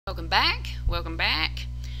Welcome back. Welcome back.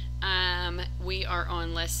 We are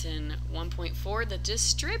on lesson 1.4, the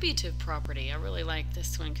distributive property. I really like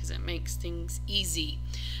this one because it makes things easy.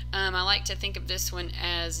 I like to think of this one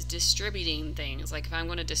as distributing things. Like if I'm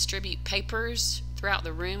going to distribute papers throughout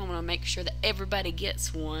the room, I'm going to make sure that everybody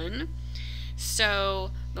gets one.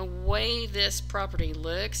 So the way this property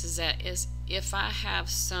looks is that if I have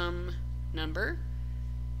some number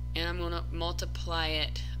and I'm going to multiply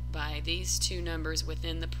it by these two numbers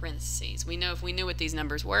within the parentheses. We know if we knew what these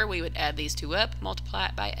numbers were, we would add these two up, multiply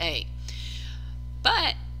it by A.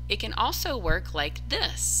 But it can also work like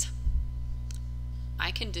this.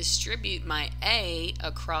 I can distribute my A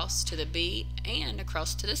across to the B and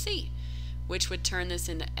across to the C, which would turn this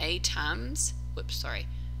into A times, whoops, sorry,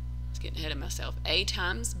 I was getting ahead of myself, A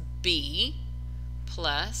times B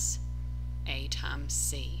plus A times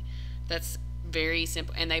C. That's very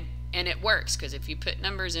simple, and it works because if you put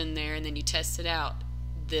numbers in there and then you test it out,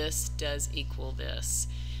 this does equal this.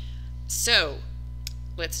 So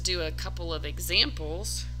let's do a couple of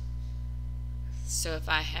examples. So if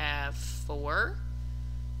I have 4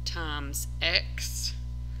 times x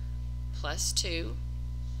plus 2,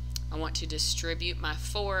 I want to distribute my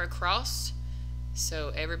 4 across,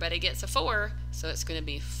 so everybody gets a 4, so it's going to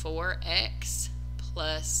be 4x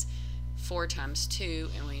plus 4 times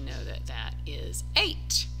 2, and we know that that is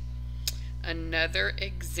 8. Another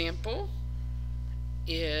example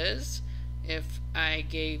is if I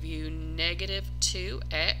gave you negative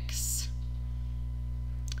 2x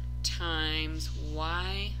times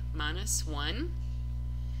y minus 1.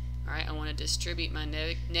 Alright, I want to distribute my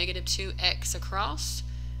negative 2x across.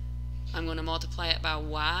 I'm going to multiply it by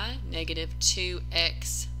y, negative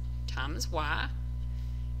 2x times y,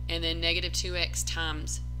 and then negative 2x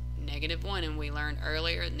times negative 1, and we learned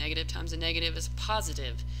earlier negative times a negative is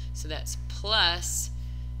positive, so that's plus,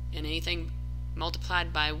 and anything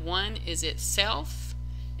multiplied by 1 is itself,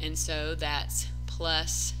 and so that's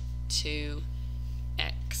plus 2x.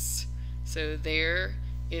 So there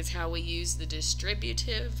is how we use the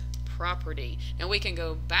distributive property. Now we can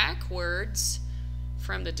go backwards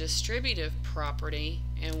from the distributive property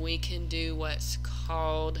and we can do what's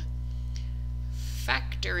called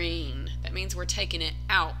factoring. That means we're taking it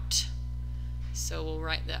out. So we'll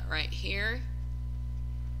write that right here.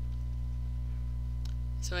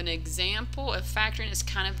 So an example of factoring is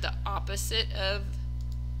kind of the opposite of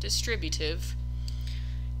distributive.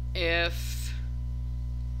 If,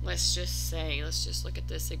 let's just look at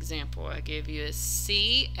this example. I give you a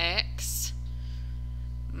cx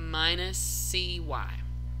minus cy.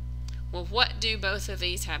 Well, what do both of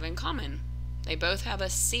these have in common? They both have a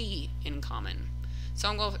c in common. So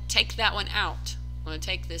I'm going to take that one out. I'm going to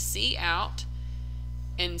take the c out,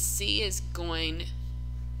 and c is going,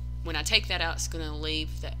 when I take that out, it's going to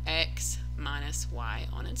leave the x minus y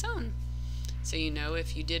on its own. So you know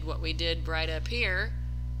if you did what we did right up here,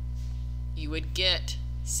 you would get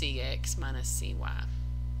cx minus cy.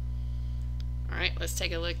 Alright, let's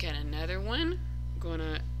take a look at another one.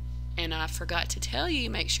 And I forgot to tell you,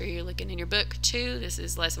 make sure you're looking in your book too. This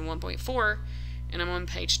is lesson 1.4, and I'm on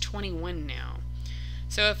page 21 now.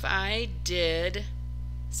 So if I did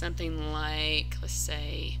something like, let's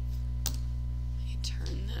say, let me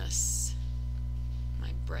turn this, my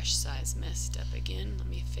brush size messed up again. Let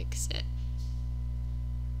me fix it.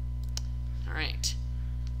 Alright,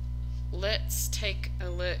 let's take a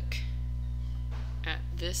look at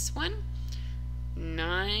this one.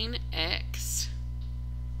 9x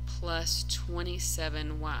plus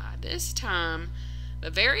 27y. This time the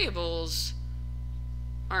variables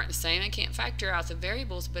aren't the same. I can't factor out the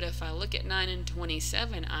variables, but if I look at 9 and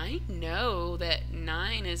 27, I know that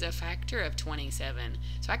 9 is a factor of 27.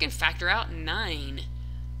 So I can factor out 9.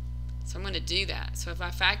 So I'm going to do that. So if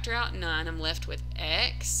I factor out 9, I'm left with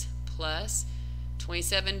x plus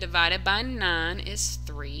 27 divided by 9 is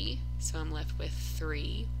 3. So I'm left with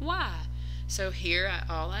 3y. So here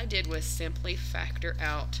all I did was simply factor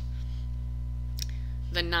out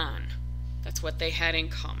the 9. That's what they had in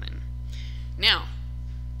common. Now,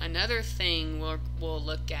 another thing we'll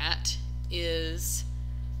look at is,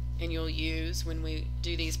 and you'll use when we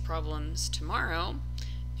do these problems tomorrow,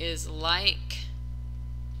 is like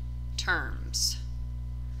terms.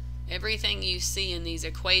 Everything you see in these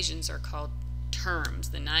equations are called terms.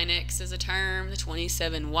 The 9x is a term, the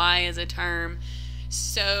 27y is a term.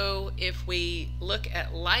 So if we look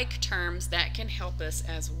at like terms, that can help us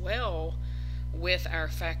as well with our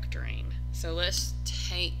factoring. So let's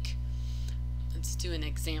do an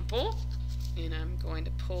example, and I'm going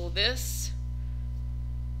to pull this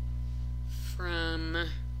from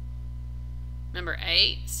number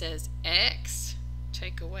 8. Says x,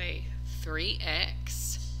 take away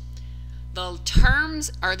 3x The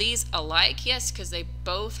terms, are these alike? Yes, because they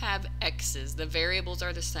both have x's. The variables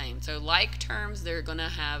are the same. So like terms, they're going to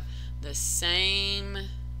have the same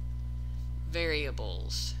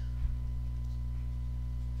variables.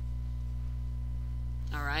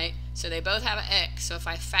 Alright, so they both have an x. So if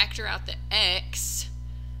I factor out the x,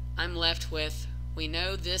 I'm left with, we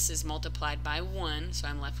know this is multiplied by 1, so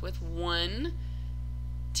I'm left with 1,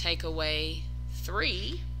 take away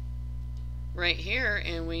 3 right here,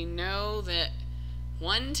 and we know that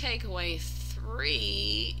 1 take away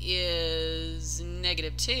 3 is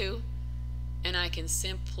negative 2, and I can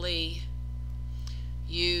simply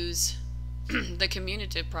use the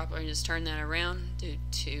commutative property and just turn that around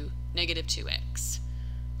to negative 2x.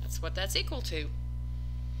 That's what that's equal to.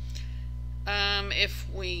 If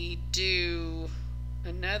we do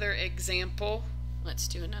another example, let's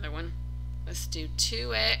do another one. Let's do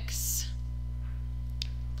 2x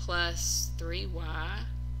plus 3y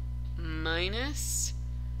minus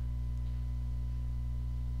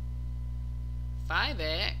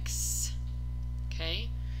 5x, okay,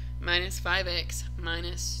 minus 5x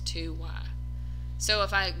minus 2y. So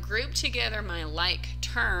if I group together my like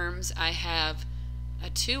terms, I have a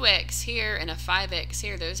 2x here and a 5x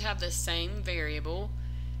here. Those have the same variable.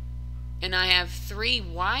 And I have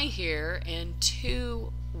 3y here and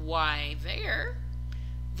 2y there.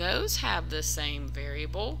 Those have the same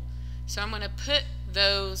variable. So I'm going to put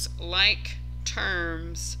those like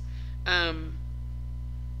terms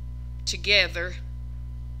together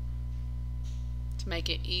to make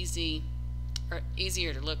it easier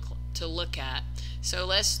to look at. So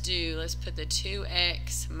let's put the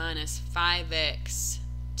 2x minus 5x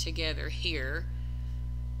together here.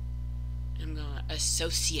 I'm going to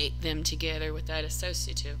associate them together with that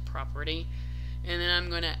associative property. And then I'm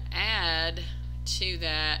going to add to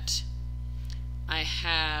that, I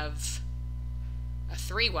have a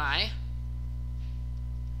 3y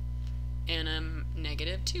and a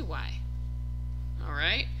negative 2y.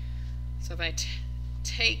 Alright, so if I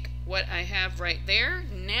take what I have right there,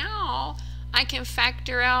 now I can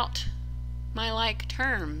factor out my like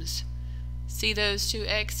terms. See those two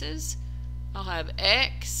x's? I'll have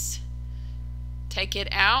x, take it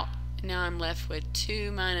out, now I'm left with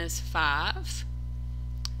 2 minus 5.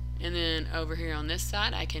 And then over here on this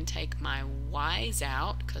side, I can take my y's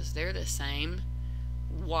out because they're the same.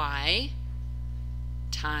 Y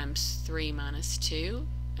times 3 minus 2.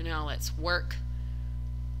 And now let's work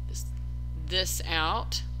this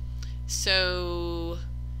out. So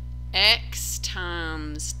x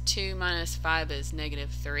times 2 minus 5 is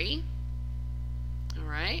negative 3.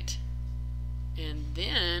 Alright. And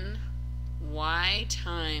then y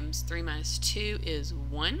times 3 minus 2 is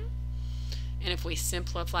 1. And if we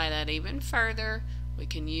simplify that even further, we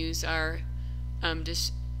can use our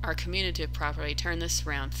commutative property, turn this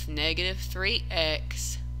around, negative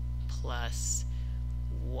 3x plus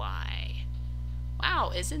y.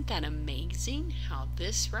 Wow, isn't that amazing how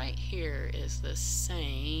this right here is the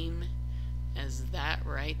same as that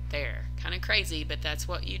right there? Kind of crazy, but that's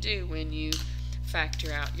what you do when you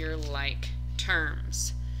factor out your like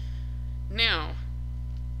terms. Now,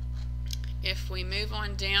 if we move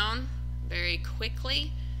on down very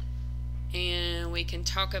quickly, and we can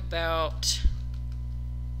talk about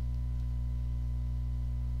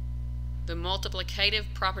the multiplicative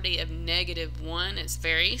property of negative 1. It's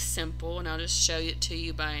very simple, and I'll just show it to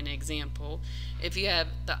you by an example. If you have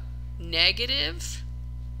the negative,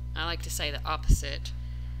 I like to say the opposite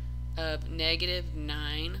of negative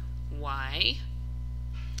 9y,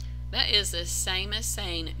 that is the same as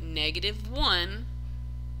saying negative 1,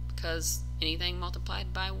 because anything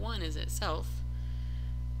multiplied by 1 is itself,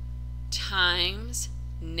 times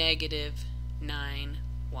negative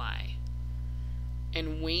 9y.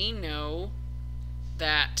 And we know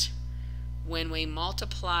that when we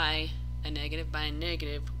multiply a negative by a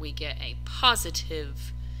negative, we get a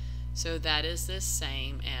positive. So that is the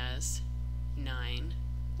same as 9y.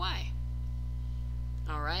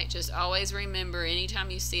 Alright, just always remember, anytime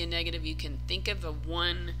you see a negative, you can think of a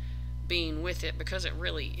 1 being with it, because it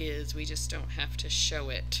really is. We just don't have to show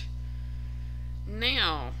it.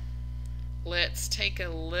 Now, let's take a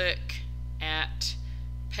look at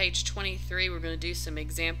page 23. We're going to do some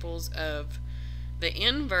examples of the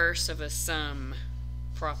inverse of a sum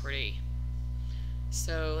property.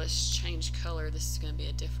 So let's change color. This is going to be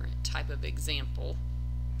a different type of example.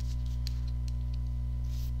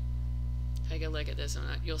 Take a look at this, and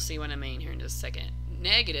you'll see what I mean here in just a second.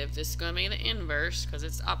 Negative, this is going to be the inverse because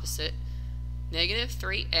it's opposite. Negative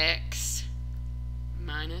 3x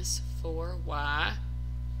minus 4y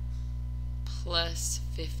plus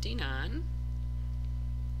 59.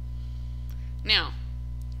 Now,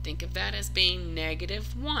 think of that as being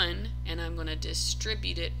 -1, and I'm going to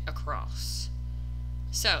distribute it across.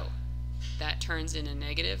 So that turns into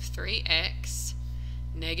 -3x.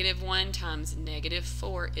 -1 times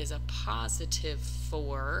 -4 is a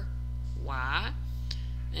 +4y.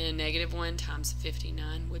 And -1 times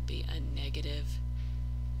 59 would be a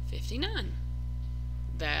 -59.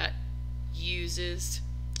 That uses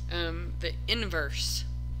the inverse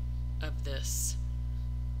of this.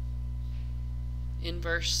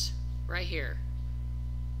 Inverse right here.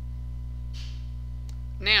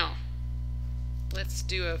 Now, let's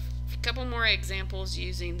do a couple more examples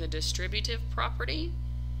using the distributive property.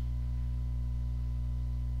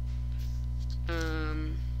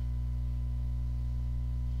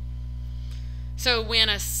 So when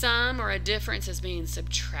a sum or a difference is being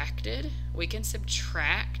subtracted, we can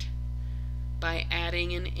subtract by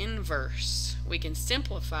adding an inverse. We can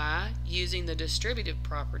simplify using the distributive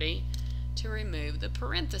property to remove the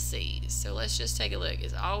parentheses. So let's just take a look.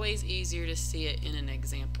 It's always easier to see it in an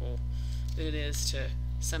example than it is to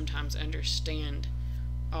sometimes understand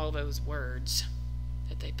all those words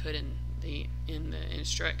that they put in the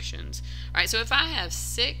instructions. Alright, so if I have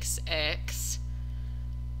 6x,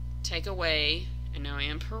 take away, and now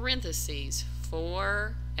in parentheses,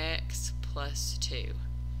 4x plus 2.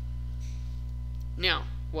 Now,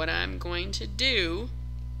 what I'm going to do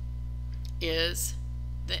is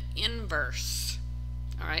the inverse.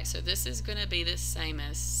 Alright, so this is going to be the same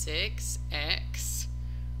as 6x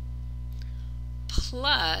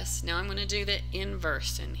plus, now I'm going to do the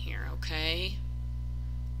inverse in here, okay?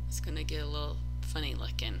 It's going to get a little funny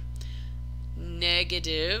looking.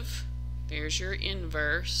 Negative, there's your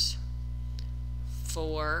inverse,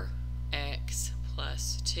 4x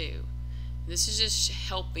plus 2. This is just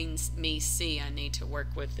helping me see I need to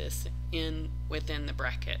work with this within the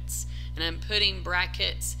brackets. And I'm putting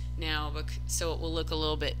brackets now so it will look a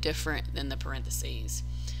little bit different than the parentheses.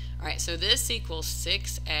 Alright, so this equals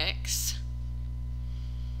 6x.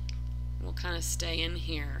 We'll kind of stay in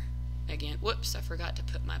here again. Whoops, I forgot to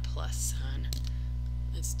put my plus sign.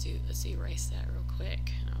 Let's erase that real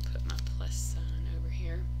quick. I'll put my plus sign over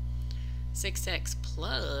here. 6x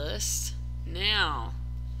plus, now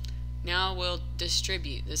we'll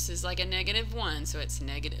distribute. This is like a -1, so it's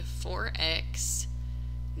 -4x,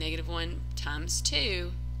 -1 times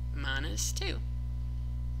 2 minus 2.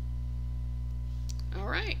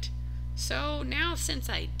 Alright, so now since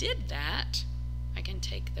I did that, I can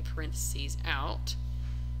take the parentheses out,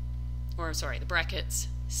 or I'm sorry, the brackets.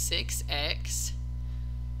 6x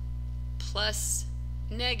plus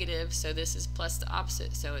negative, so this is plus the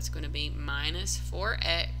opposite, so it's going to be minus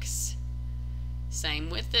 4x. Same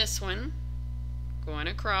with this one, going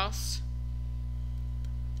across,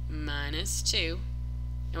 minus 2.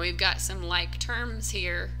 And we've got some like terms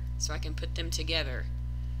here, so I can put them together.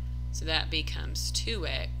 So that becomes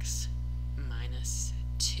 2x minus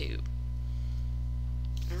 2.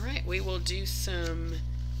 Alright, we will do some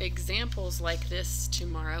examples like this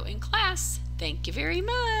tomorrow in class. Thank you very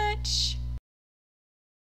much.